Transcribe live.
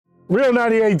Real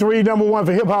 98.3, number one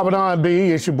for hip hop and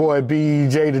R&B. It's your boy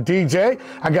BJ the DJ.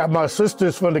 I got my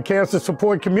sisters from the cancer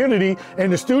support community in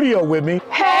the studio with me.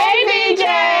 Hey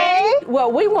BJ!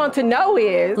 What we want to know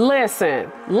is,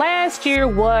 listen, last year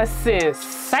was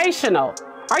sensational.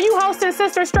 Are you hosting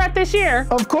Sista Strut this year?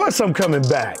 Of course I'm coming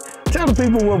back. Tell the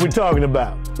people what we're talking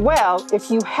about. Well, if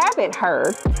you haven't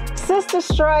heard, Sista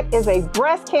Strut is a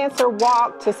breast cancer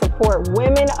walk to support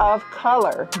women of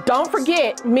color. Don't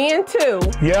forget, men too.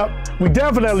 Yep, we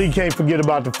definitely can't forget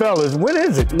about the fellas. When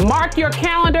is it? Mark your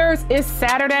calendars. It's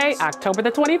Saturday, October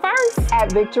the 21st.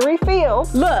 At Victory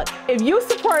Field. Look, if you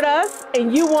support us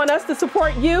and you want us to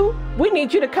support you, we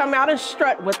need you to come out and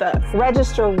strut with us.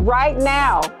 Register right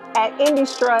now at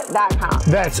indiestrut.com.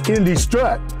 That's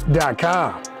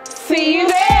indiestrut.com. See you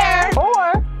there!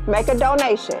 Or make a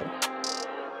donation.